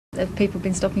Have people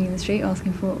been stopping in the street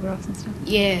asking for autographs and stuff?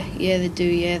 Yeah, they do.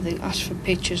 Yeah, they ask for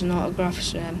pictures and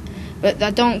autographs. But I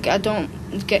don't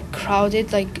get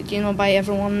crowded by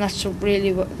everyone. That's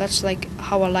like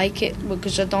how I like it,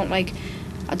 because I don't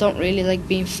really like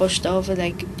being fussed over.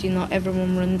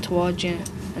 Everyone running towards you,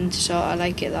 and so I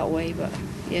like it that way. But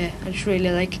yeah, I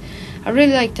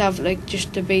really like to have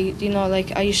just to be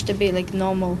I used to be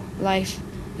normal life.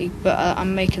 But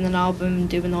I'm making an album and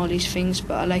doing all these things,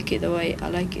 but I like it the way I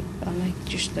like it. I like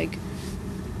just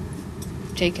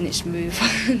taking it smooth.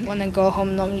 When I go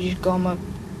home, normally just go on my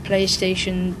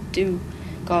PlayStation,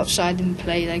 go outside and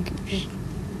play.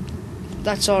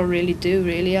 That's all I really do.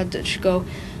 Really, I just go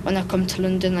when I come to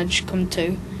London. I just come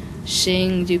to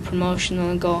sing, do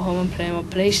promotional, and go home and play on my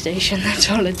PlayStation.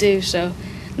 That's all I do. So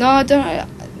no, I don't.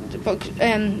 But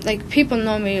people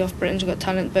know me off Britain's Got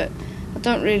Talent, but I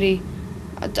don't really.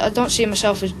 I don't see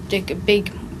myself as a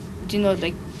big,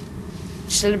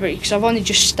 celebrity, because I've only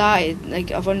just started.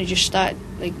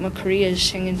 My career as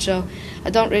singing, so I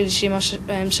don't really see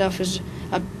myself as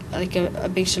a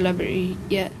big celebrity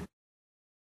yet.